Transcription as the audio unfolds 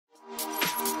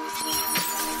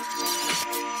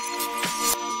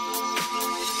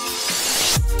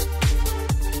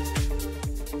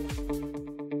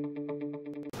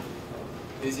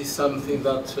something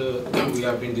that we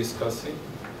have been discussing.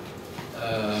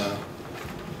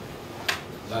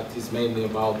 That is mainly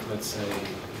about, let's say,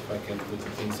 if I can put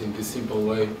things in this simple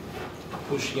way,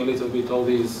 pushing a little bit all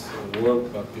this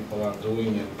work that people are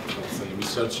doing at, let's say,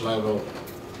 research level,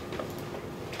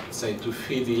 say, to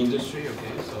feed the industry.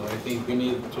 Okay, so I think we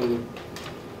need to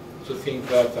think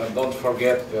that, and don't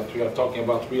forget that we are talking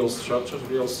about real structures.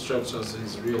 Real structures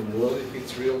is real world. If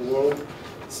it's real world,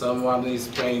 someone is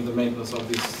paying the maintenance of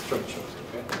these structures.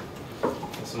 Okay,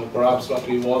 so perhaps what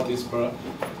we want is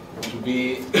to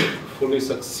be fully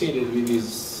succeeded with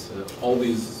this, all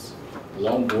this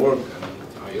long work,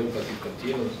 and I hope that it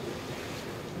continues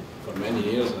for many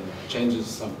years and changes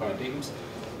some paradigms,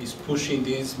 is pushing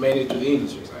this mainly to the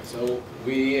industry side. So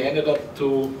we ended up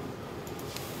to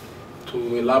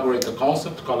elaborate a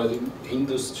concept called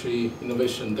Industry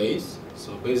Innovation Days.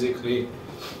 So basically,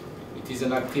 it is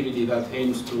an activity that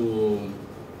aims to,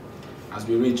 as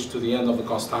we reach to the end of the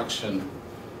cost action,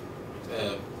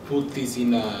 put this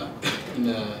in a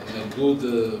good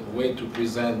way to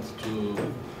present to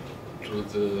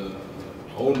the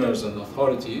owners and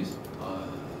authorities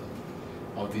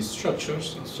of these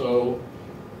structures. So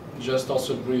just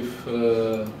also a brief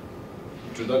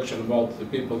introduction about the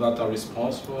people that are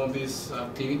responsible on this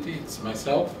activity. It's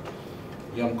myself,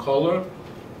 Jan Koller,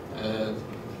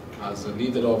 as a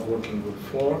leader of Working Group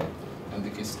 4 and the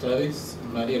case studies,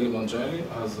 Maria Limongelli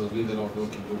as a leader of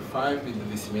Working Group 5 in the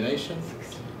dissemination,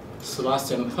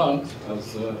 Sebastian Hunt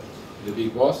as the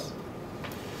big boss,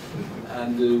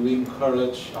 and we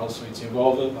encourage also it's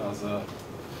involved as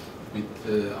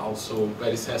with also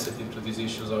very sensitive to these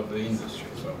issues of the industry.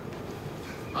 So,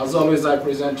 as always, I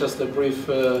present just a brief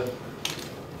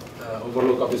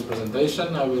overlook of this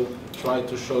presentation. I will try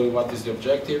to show you what is the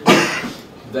objective.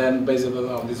 Then, based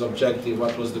on this objective,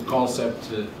 what was the concept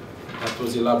that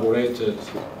was elaborated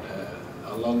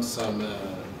along some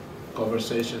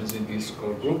conversations in this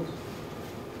core group.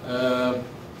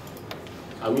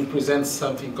 I will present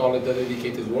something called a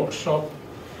dedicated workshop,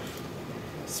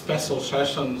 special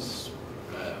sessions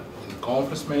in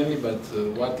conference mainly, but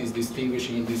what is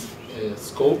distinguishing in this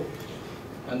scope,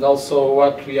 and also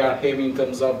what we are aiming in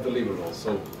terms of deliverables.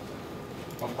 So,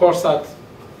 of course, that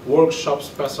workshops,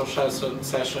 special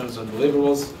sessions, and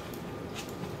deliverables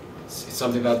is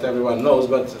something that everyone knows,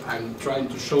 but I'm trying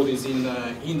to show this in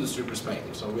industry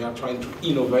perspective. So we are trying to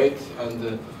innovate,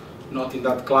 and not in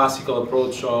that classical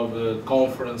approach of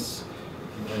conference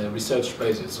research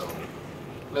basis. So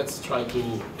let's try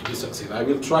to be succeed. I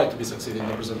will try to be succeed in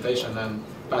the presentation and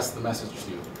pass the message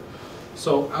to you.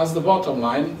 So as the bottom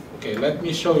line, okay, let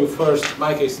me show you first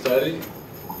my case study.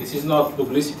 This is not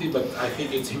publicity, but I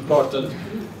think it's important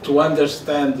to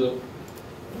understand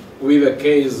with a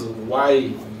case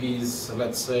why this,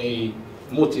 let's say,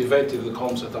 motivated the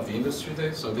concept of the industry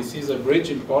day. So this is a bridge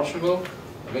in Portugal,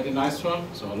 a very nice one,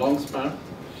 so a long span.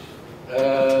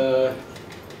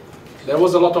 There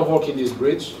was a lot of work in this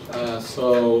bridge,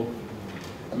 so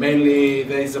mainly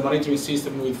there is a monitoring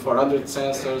system with 400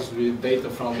 sensors with data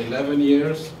from 11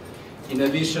 years. In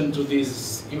addition to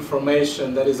this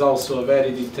information, there is also a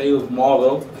very detailed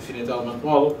model, a finite element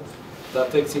model, that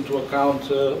takes into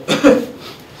account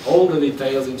all the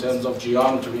details in terms of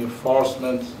geometry,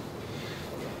 reinforcement,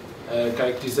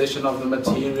 characterization of the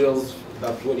materials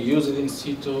that were used in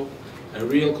situ, a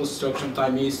real construction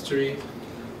time history.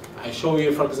 I show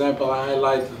you, for example, I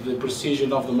highlight the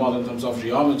precision of the model in terms of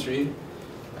geometry.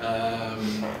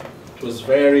 It was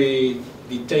very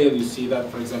detailed. You see that,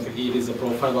 for example, here is a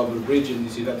profile of the bridge, and you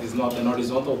see that is not an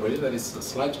horizontal bridge, that is a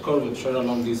slight curvature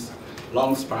along this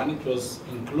long span. It was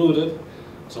included.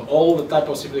 So all the type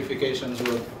of simplifications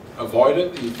were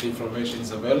avoided if the information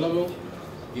is available.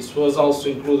 This was also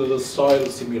included a soil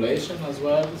simulation as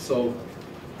well. So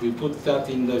we put that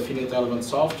in the finite element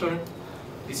software.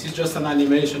 This is just an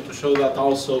animation to show that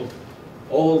also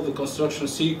all the construction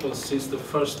sequence since the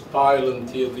first pile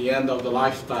until the end of the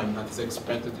lifetime, that is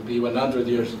expected to be 100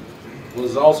 years,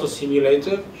 was also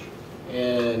simulated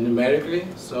numerically.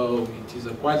 So it is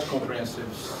a quite comprehensive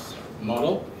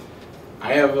model.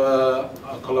 I have a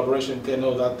collaboration with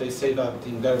TNO that they say that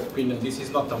in their opinion this is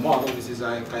not a model, this is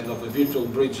a kind of a virtual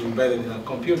bridge embedded in a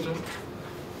computer.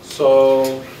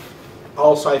 So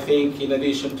also I think in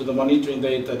addition to the monitoring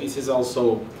data, this is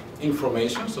also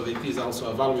information, so it is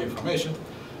also a valuable information.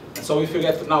 And so if you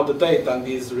get now the data and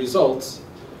these results,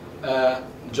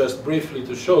 just briefly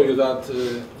to show you that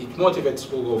it motivates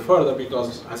to go further,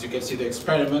 because as you can see the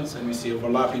experiments, and we see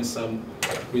overlapping some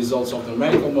results of the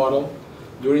numerical model,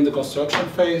 during the construction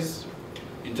phase,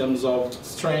 in terms of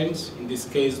strains, in this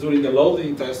case during the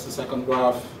loading test, the second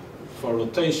graph for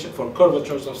rotation, for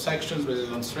curvatures of sections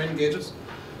based on strain gauges,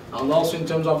 And also in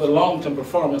terms of the long-term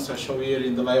performance, I show here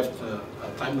in the left a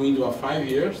time window of 5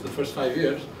 years, the first 5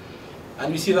 years.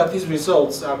 And we see that these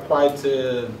results are quite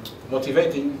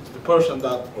motivating the person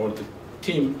that, or the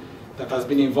team that has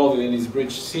been involved in this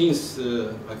bridge since,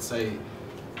 let's say,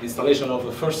 the installation of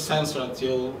the first sensor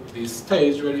until this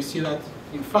stage, where you see that,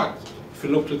 in fact, if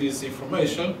you look to this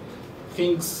information,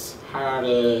 things are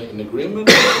in agreement,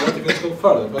 motivate to go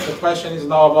further. But the question is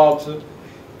now about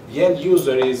the end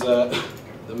user is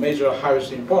the major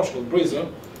highest in Portugal, Brazil,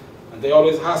 and they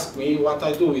always ask me what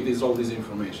I do with all this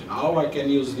information, how I can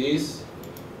use this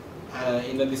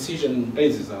in a decision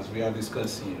basis, as we are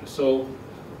discussing here. So,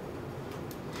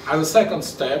 as a second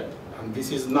step, and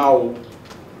this is now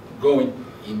going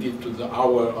indeed to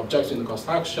our objective in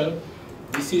construction,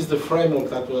 this is the framework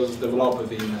that was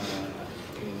developed in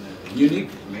Munich,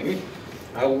 mainly.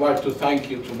 I would like to thank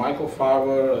you to Michael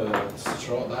Faber,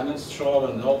 Daniel Stroll,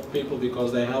 and all people,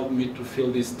 because they helped me to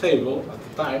fill this table at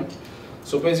the time.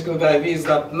 So basically the idea is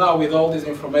that now with all this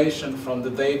information from the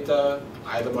data,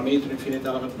 either monitoring, finite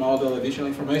element model, additional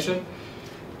information,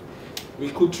 we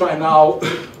could try now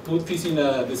put this in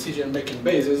a decision-making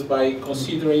basis by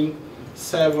considering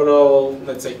several,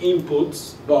 let's say,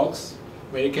 inputs box,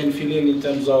 where you can fill in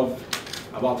terms of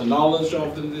about the knowledge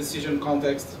of the decision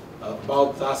context,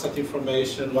 about asset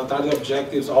information, what are the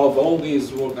objectives of all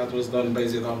this work that was done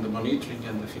based on the monitoring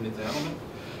and the finite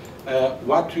element.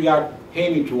 What we are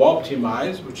aiming to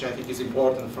optimize, which I think is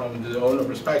important from the owner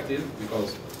perspective,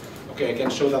 because, okay, I can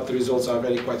show that the results are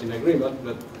very quite in agreement,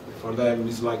 but for them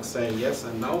it's like saying yes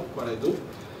and no, what I do.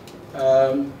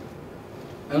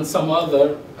 And some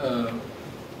other,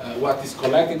 what is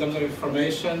collected in terms of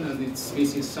information, and it's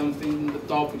missing something at the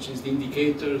top, which is the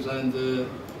indicators and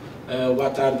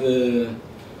what are the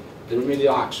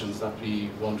remedial actions that we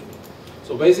want to do.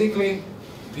 So basically,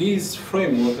 this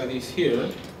framework that is here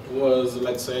was,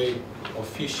 let's say,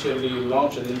 officially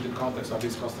launched in the context of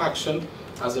this construction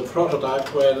as a prototype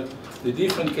where the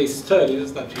different case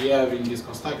studies that we have in this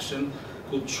construction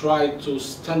could try to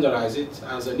standardize it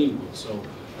as an input. So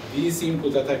this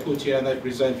input that I put here and I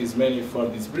present is mainly for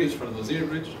this bridge, for the zero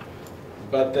bridge,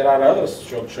 but there are other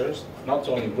structures, not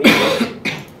only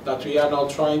bridges, that we are now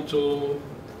trying to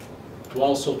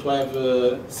also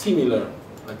have similar,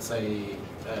 let's say,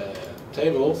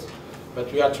 tables,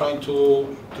 but we are trying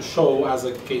to show as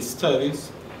a case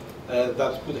studies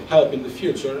that could help in the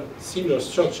future similar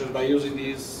structures by using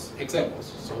these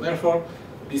examples. So therefore,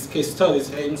 this case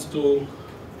studies aims to,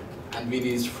 and with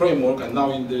this framework, and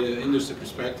now in the industry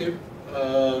perspective,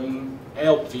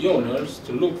 help the owners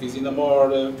to look this in a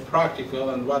more practical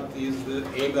and what is the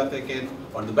aim that they can,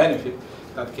 or the benefit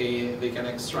that they can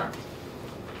extract.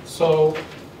 So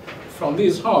from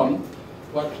this on,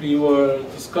 what we were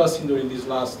discussing during these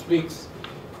last weeks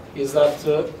is that,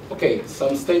 okay,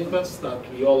 some statements that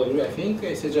we all agree, I think,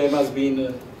 ACJM has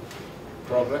been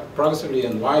progressively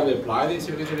and widely applied in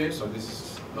civil engineering, so this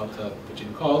is not put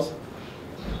in cause.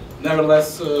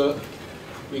 Nevertheless,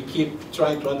 we keep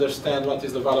trying to understand what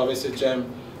is the value of ACJM,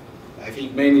 I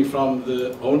think mainly from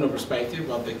the owner perspective,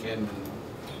 what they can,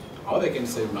 how they can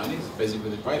save money is basically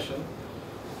the question.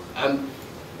 And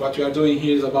what we are doing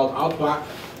here is about how to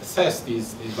assess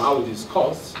these value, these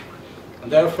costs,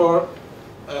 and therefore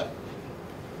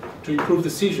to improve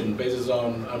decision based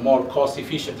on a more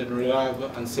cost-efficient and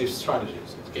reliable and safe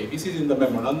strategies. Okay, this is in the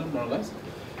memorandum, more or less.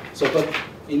 So, but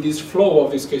in this flow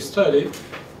of this case study,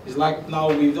 it's like now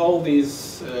with all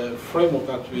this framework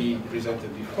that we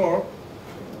presented before,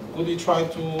 could we try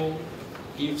to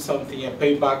give something, a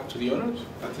payback to the owners?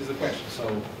 That is the question.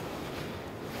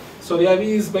 So the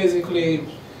idea is basically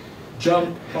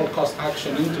jump all cost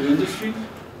action into industry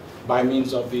by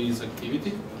means of this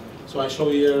activity. So I show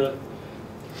here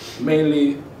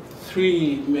mainly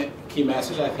three key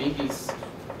messages, I think, is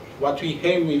what we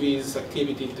aim with this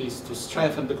activity is to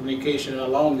strengthen the communication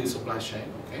along the supply chain,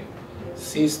 okay?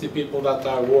 Since the people that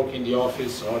are working in the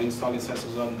office or installing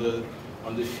sensors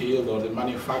on the field or the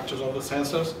manufacturers of the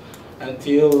sensors,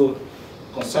 until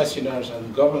concessionaires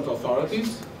and government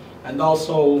authorities. And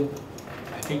also,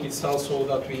 I think it's also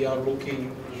that we are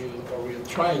looking, or we are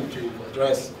trying to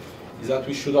address, is that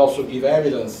we should also give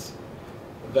evidence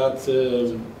that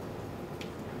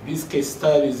these case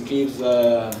studies gives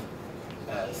an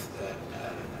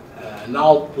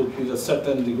output with a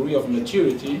certain degree of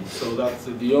maturity, so that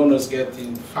the owners get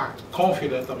in fact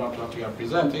confident about what we are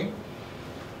presenting.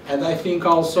 And I think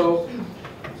also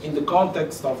in the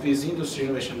context of these industry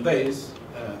innovation days,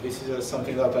 this is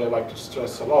something that I like to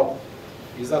stress a lot,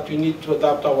 is that we need to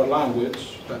adapt our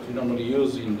language that we normally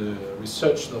use in the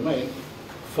research domain,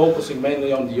 focusing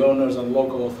mainly on the owners and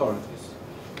local authorities.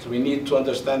 So we need to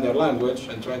understand their language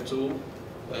and try to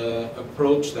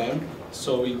approach them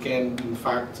so we can, in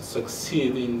fact,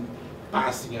 succeed in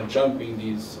passing and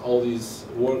jumping all these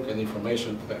work and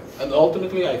information to them. And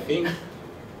ultimately, I think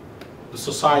the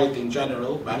society in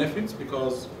general benefits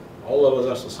because all of us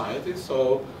are society.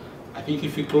 So I think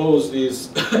if we close this,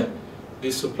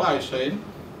 this supply chain,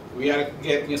 we are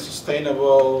getting a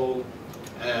sustainable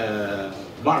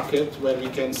market where we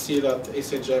can see that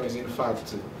SHM is in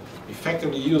fact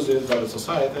effectively used by the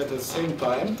society. At the same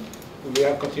time, we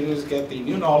are continuously getting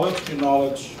new knowledge,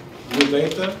 new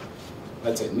data,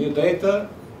 let's say new data,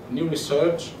 new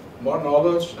research, more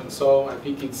knowledge, and so I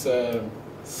think it's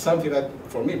something that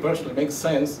for me personally makes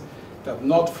sense that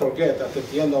not forget that at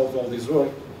the end of all this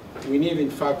work, we need in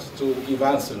fact to give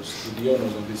answers to the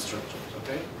owners of these structures,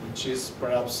 okay? Which is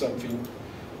perhaps something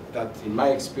that in my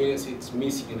experience it's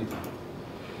missing in Italy.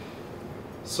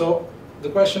 So the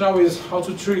question now is how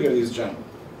to trigger this jump.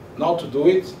 Not to do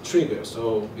it, trigger.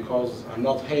 So because I'm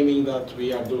not aiming that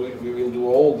we will do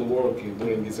all the work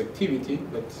during this activity,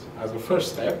 but as a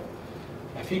first step,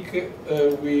 I think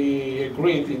we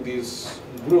agreed in this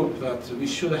group that we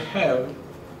should have,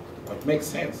 what makes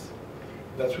sense,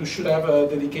 that we should have a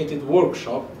dedicated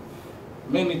workshop,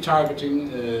 mainly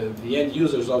targeting the end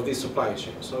users of this supply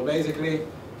chain. So basically,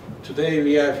 today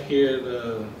we have here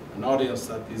an audience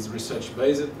that is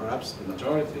research-based, perhaps the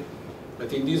majority,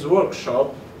 but in this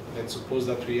workshop, let's suppose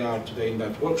that we are today in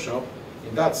that workshop,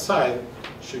 in that side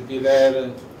should be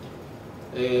there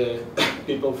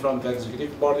people from the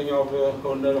executive boarding of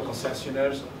owner or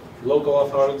concessionaires, local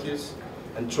authorities,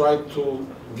 and try to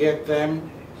get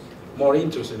them more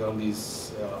interested on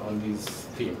this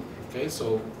theme. Okay,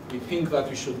 so we think that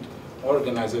we should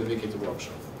organize a dedicated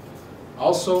workshop.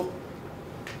 Also,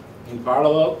 in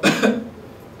parallel,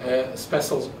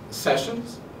 special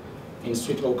sessions in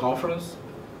suitable conference.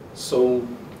 So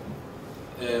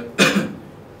the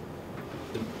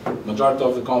majority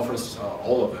of the conference,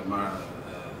 all of them are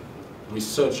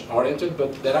research oriented,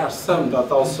 but there are some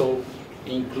that also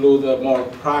include a more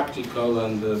practical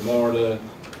and more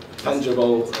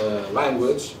tangible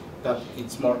language that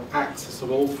it's more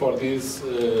accessible for this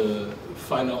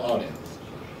final audience.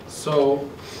 So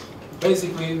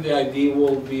basically the idea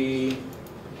will be,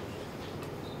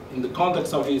 in the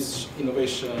context of this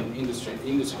innovation industry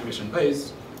innovation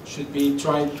base, should be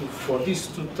trying to, for these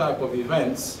two type of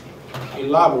events,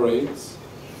 elaborate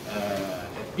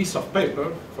a piece of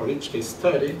paper for each case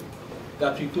study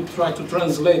that we could try to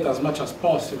translate as much as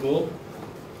possible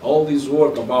all this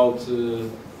work about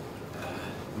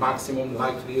maximum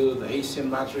likelihood, the Bayesian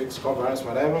matrix, covariance,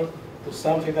 whatever, to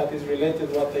something that is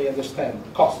related to what they understand,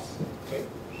 costs. Okay?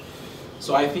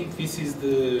 So I think this is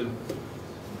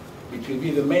it will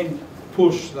be the main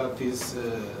push that these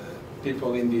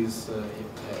people in this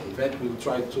event will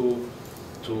try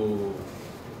to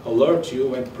alert you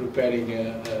when preparing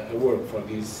a work for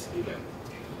this event.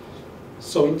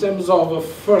 So in terms of the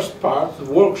first part, the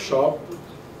workshop,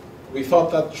 we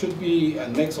thought that should be,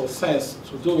 and makes all sense,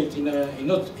 to do it in an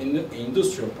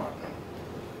industrial partner.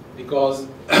 Because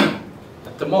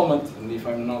at the moment, and if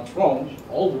I'm not wrong,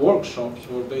 all workshops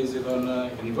were based on a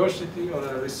university or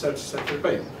a research center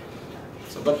base.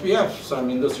 So, but we have some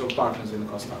industrial partners in the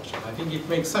construction. I think it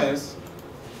makes sense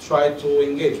to try to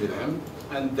engage with them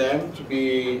and them to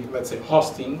be, let's say,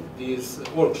 hosting this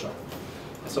workshop.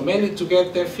 So mainly to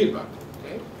get their feedback.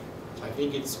 Okay? I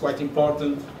think it's quite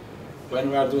important when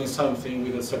we are doing something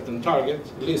with a certain target,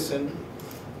 listen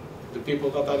to people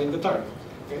that are in the target.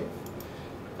 Okay?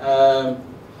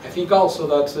 I think also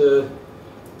that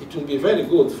it will be very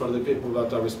good for the people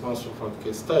that are responsible for the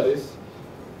case studies.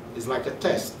 It's like a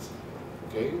test.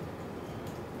 Okay?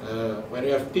 When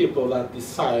you have people that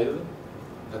decide,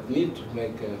 that need to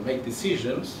make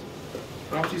decisions,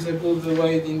 perhaps it's a good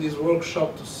way in this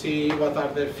workshop to see what are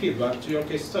their feedback to your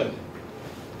case study.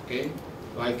 Okay?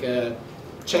 Like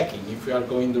checking if we are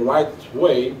going the right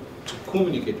way to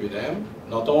communicate with them,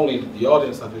 not only the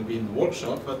audience that will be in the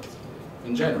workshop, but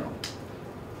in general.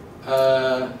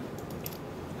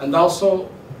 And also,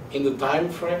 in the time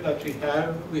frame that we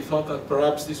have, we thought that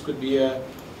perhaps this could be a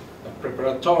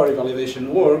preparatory validation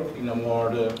work in a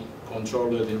more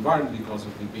controlled environment, because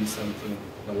it will be something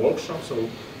in a workshop. So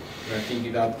we are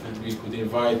thinking that we could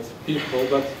invite people,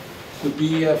 but could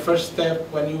be a first step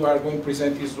when you are going to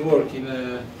present this work in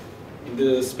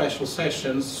the special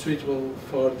sessions suitable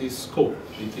for this scope.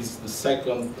 It is the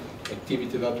second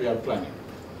activity that we are planning.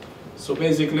 So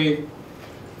basically,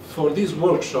 for this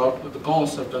workshop, the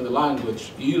concept and the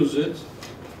language used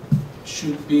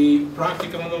should be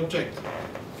practical and objective.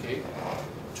 Okay?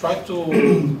 Try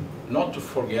to not to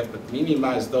forget, but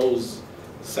minimize those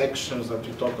sections that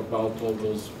we talk about all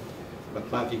those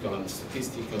mathematical and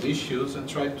statistical issues, and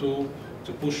try to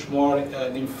push more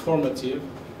informative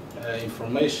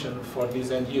information for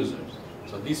these end users.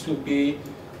 So this will be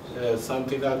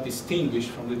something that distinguished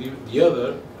from the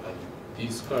other,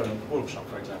 this current workshop,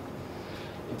 for example.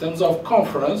 In terms of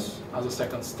conference, as a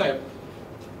second step,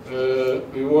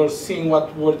 we were seeing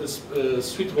what were the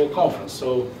suitable conference.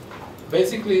 So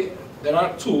basically, there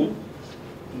are two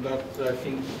that I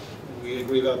think we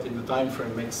agree that in the time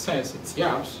frame makes sense. It's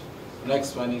YAPS. The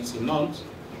next one is in Nantes.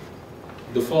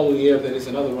 The following year, there is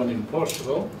another one in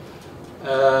Portugal.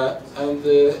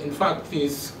 In fact,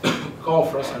 this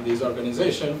conference and this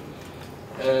organization,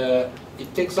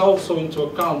 it takes also into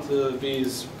account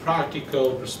these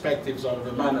practical perspectives of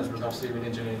the management of civil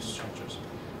engineering structures.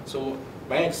 So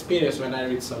my experience when I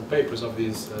read some papers of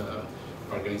these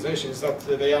organizations is that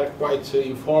they are quite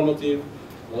informative,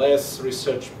 less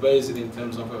research-based in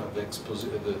terms of the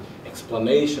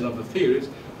explanation of the theories,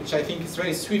 which I think is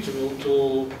very suitable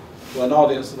to an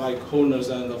audience like owners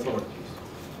and authorities.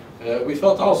 We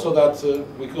thought also that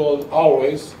we could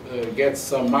always get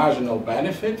some marginal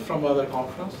benefit from other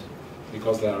conferences,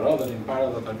 because there are other in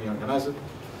parallel that are being organized,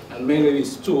 and mainly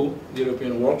these two, the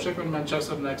European Workshop in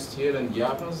Manchester next year and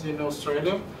YAPAS in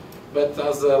Australia, but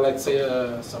as, let's say,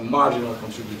 some marginal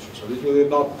contribution. So it will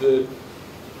not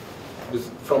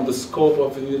from the scope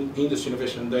of the Industry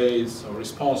Innovation Days or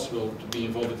responsible to be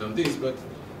involved in this, but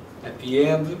at the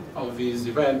end of this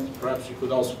event, perhaps you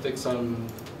could also take some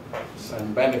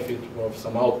benefit of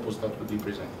some outputs that would be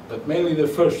presented. But mainly the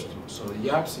first two, so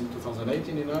YAPS in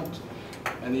 2018 in Nantes,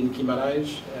 and in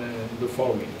Guimarães the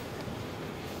following year.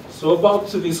 So about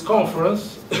this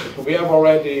conference, we have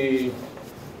already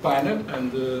planned,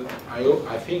 and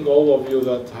I think all of you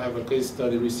that have a case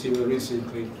study received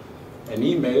recently an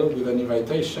email with an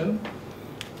invitation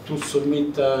to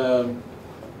submit a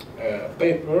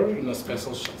paper in a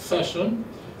special session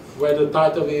where the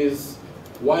title is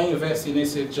 "Why Invest in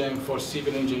ACHM for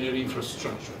Civil Engineering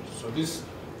Infrastructure?" So this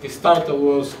title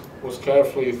was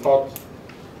carefully thought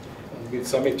with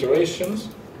some iterations,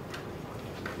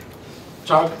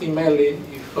 targeting mainly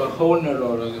if a owner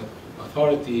or an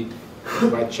authority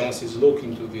by chance is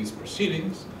looking to these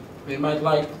proceedings, they might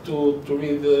like to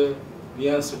read the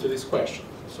answer to this question.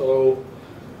 So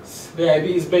the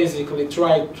idea is basically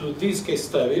try to these case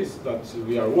studies that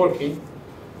we are working,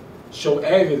 show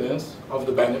evidence of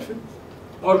the benefit,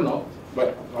 or not,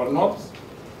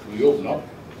 we hope not,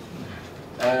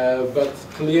 but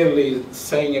clearly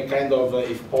saying a kind of,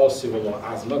 if possible, or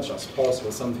as much as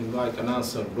possible, something like an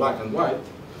answer black and white.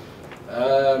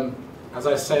 As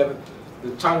I said,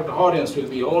 the target audience will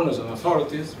be owners and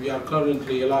authorities. We are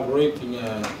currently elaborating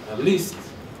a list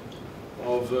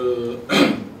of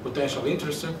potential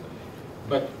interested,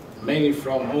 but mainly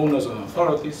from owners and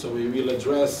authorities, so we will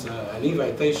address an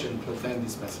invitation to attend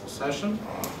this special session.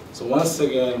 So once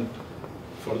again,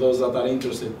 for those that are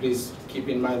interested, please keep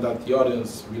in mind that the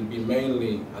audience will be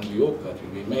mainly, and we hope that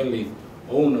will be mainly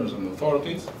owners and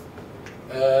authorities.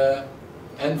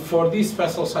 And for this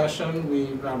special session,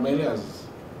 we are mainly, as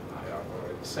I have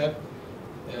already said,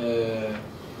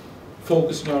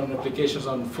 focusing on applications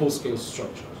on full-scale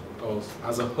structures, because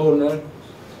as a owner,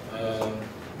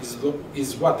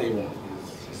 is what they want.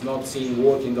 It's not seeing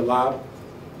work in the lab,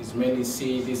 it's mainly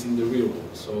seeing this in the real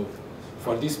world. So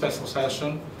for this special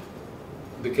session,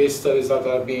 the case studies that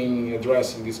are being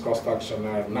addressed in this cost action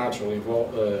are naturally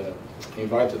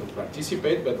invited to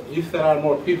participate, but if there are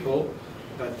more people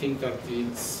that think that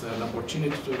it's an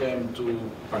opportunity to them to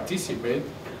participate,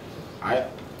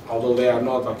 although they are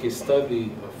not a case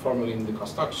study formally in the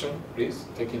cost action, please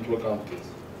take into account this.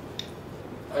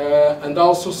 And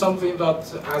also something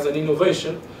that, as an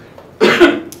innovation,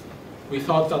 we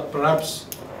thought that perhaps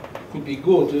could be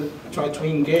good to try to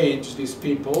engage these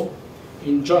people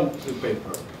in joint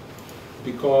paper.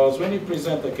 Because when you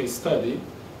present a case study,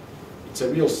 it's a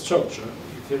real structure.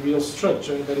 It's a real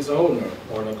structure, there is an owner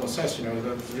or a concessionaire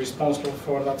that is responsible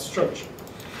for that structure.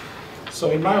 So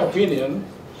in my opinion,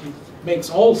 it makes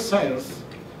all sense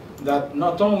that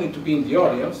not only to be in the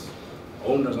audience,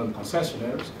 owners and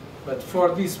concessionaires, but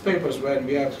for these papers where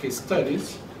we have case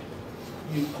studies,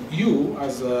 you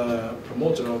as a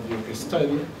promoter of your case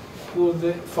study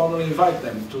could formally invite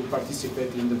them to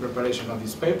participate in the preparation of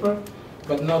this paper,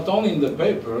 but not only in the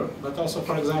paper, but also,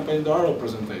 for example, in the oral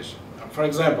presentation. For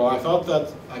example, I thought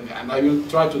that, and I will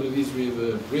try to do this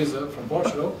with Risa from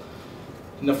Portugal,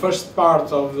 in the first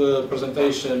part of the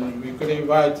presentation, we could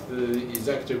invite the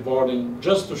executive board in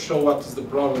just to show what is the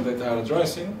problem that they are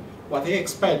addressing, what they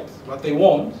expect, what they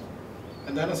want,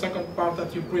 and then a second part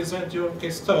that you present your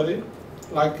case study,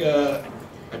 like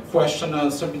a question and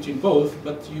answer between both,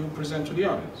 but you present to the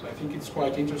audience. I think it's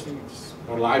quite interesting, it's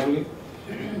more lively,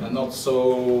 and not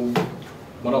so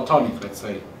monotonic, let's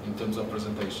say, in terms of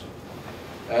presentation.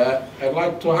 I'd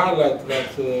like to highlight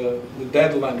that the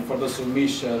deadline for the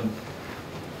submission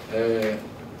is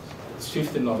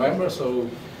 15 November, so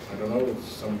I don't know, it's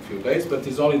some few days, but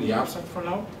it's only the abstract for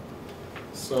now.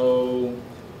 So,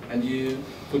 and you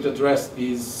could address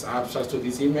these abstracts to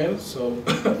this email, so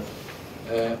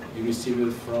you receive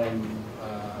it from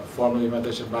formal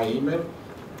invitation by email.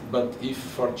 But if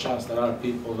for chance there are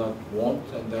people that want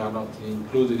and they are not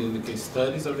included in the case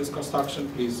studies of this construction,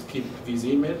 please keep these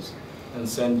emails and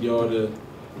send your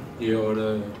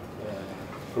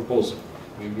proposal.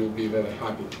 We will be very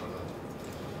happy for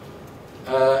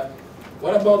that.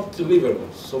 What about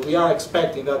deliverables? So we are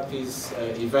expecting that this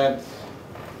event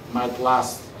might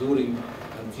last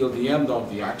until the end of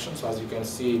the action. So as you can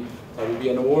see, there will be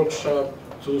a workshop,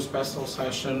 2 special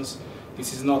sessions.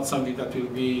 This is not something that will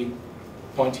be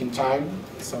point in time.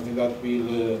 It's something that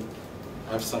will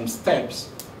have some steps.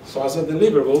 So as a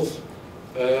deliverables,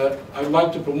 I would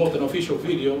like to promote an official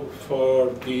video for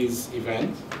this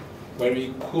event, where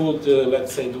we could,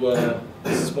 let's say, do a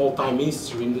small time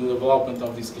history in the development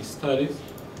of these case studies.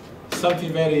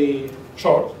 Something very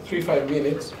short, 3-5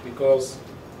 minutes, because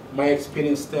my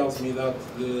experience tells me that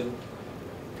the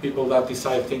people that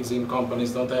decide things in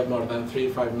companies don't have more than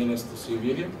 3-5 minutes to see a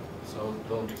video, so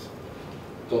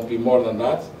don't be more than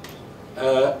that.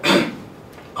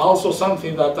 Also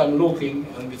something that I'm looking,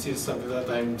 and this is something that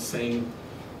I'm saying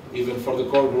even for the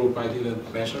core group I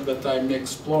didn't mention, but I'm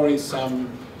exploring some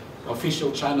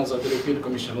official channels at the European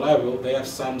Commission level. They have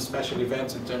some special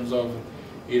events in terms of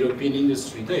European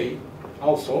Industry Day.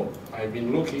 Also, I've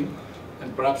been looking,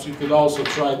 and perhaps we could also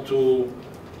try to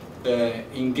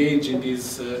engage in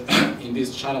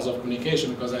these channels of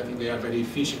communication, because I think they are very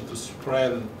efficient to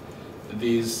spread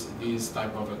these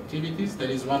type of activities. There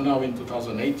is one now in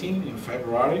 2018, in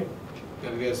February.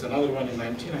 There's another one in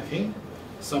 2019, I think.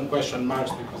 Some question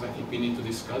marks, because I think we need to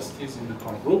discuss this in the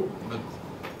core group, but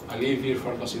I leave here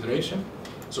for consideration.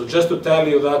 So just to tell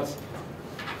you that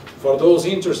for those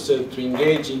interested to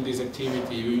engage in this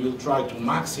activity, we will try to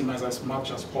maximize as much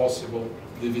as possible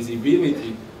the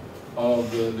visibility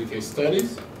of the case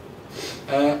studies.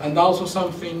 And also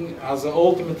something as an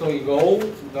ultimately goal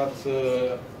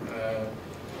that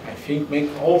I think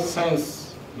makes all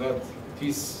sense that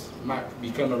this might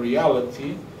become a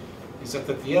reality, is that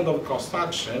at the end of the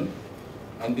construction,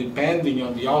 and depending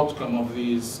on the outcome of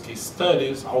these case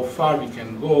studies, how far we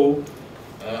can go,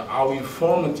 how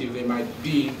informative they might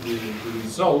be, the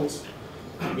results,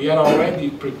 we are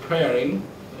already preparing.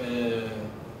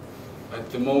 At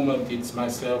the moment, it's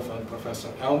myself and Professor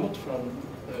Helmut from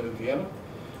Vienna,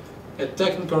 a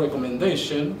technical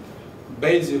recommendation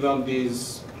based on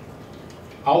these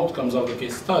outcomes of the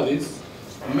case studies,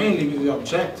 mainly with the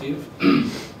objective,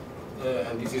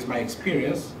 and this is my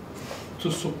experience,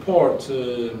 to support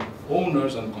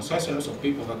owners and concessionaires, or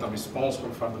people that are responsible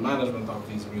for the management of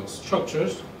these real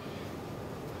structures,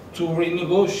 to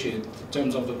renegotiate the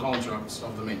terms of the contracts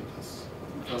of the maintenance.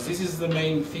 Because this is the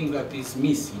main thing that is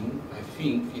missing, I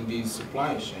think, in this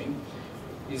supply chain,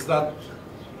 is that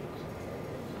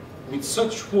with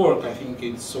such work, I think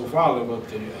it's so valuable at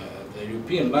the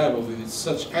European level, with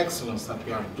such excellence that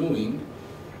we are doing,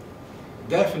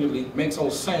 definitely it makes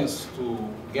all sense to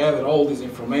gather all this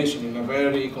information in a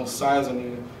very concise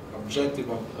and objective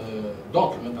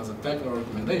document as a technical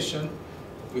recommendation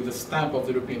with the stamp of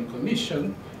the European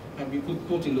Commission, and we could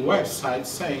put in the website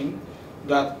saying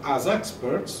that as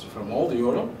experts from all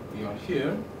Europe, we are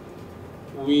here,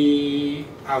 we,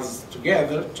 as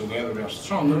together we are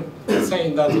stronger,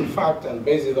 saying that in fact, and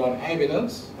based on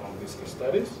evidence of these case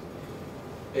studies,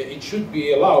 it should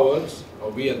be allowed,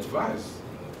 or be advised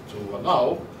to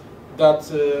allow, that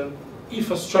if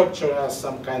a structure has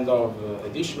some kind of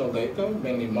additional data,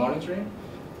 mainly monitoring,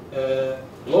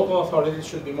 local authorities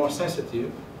should be more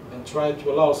sensitive and try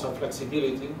to allow some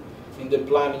flexibility in the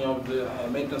planning of the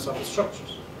maintenance of the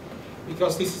structures.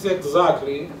 Because this is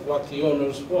exactly what the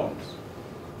owners want.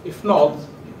 If not,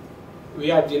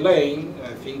 we are delaying,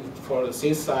 I think,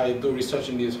 since I do research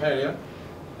in this area,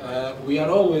 we are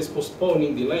always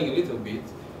postponing, delaying a little bit,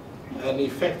 an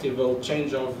effective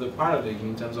change of the paradigm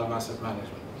in terms of asset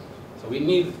management. So we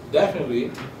need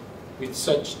definitely, with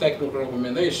such technical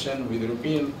recommendation, with the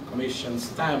European Commission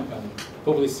stamp and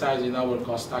publicized in our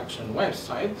cost action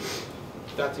website,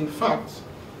 that in fact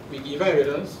we give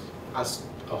evidence as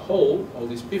a whole, all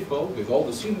these people, with all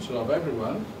the signatures of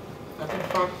everyone, that in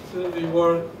fact we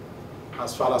work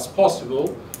as far as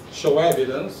possible, show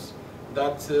evidence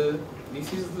that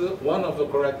this is one of the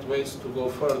correct ways to go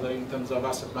further in terms of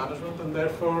asset management, and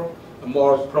therefore a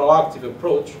more proactive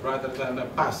approach rather than a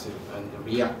passive and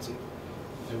reactive,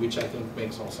 which I think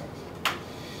makes all sense.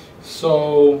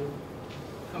 So,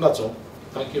 and that's all.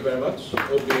 Thank you very much.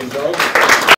 Hope you enjoyed.